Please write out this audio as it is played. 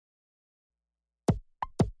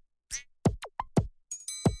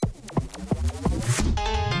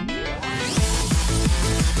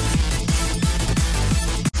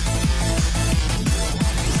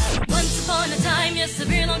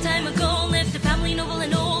time ago lived a family noble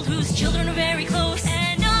and old whose children are very close.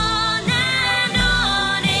 And on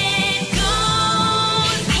it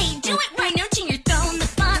goes. Hey, do it right now, Junior. Throw the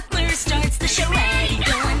butler starts the charade.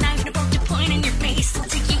 Going out and about to point in your face. I'll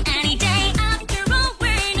take you any day. After all,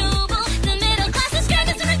 we're noble. The middle class is scared,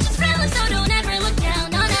 the rich is frail, so don't ever look down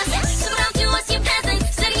on us. So down to us, you peasants.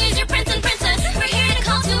 Study as your prince and princess. We're here to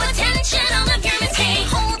call to attention all of your mistakes. Hey,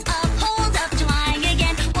 hold up, trying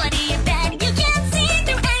again. What do you bet? You can't see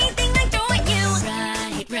through anything I throw at you.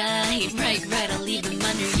 Right, I'll leave them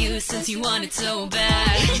under you since you want it so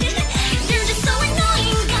bad. You're just so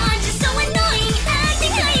annoying, God, just so annoying.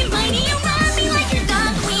 Acting high and mighty, you're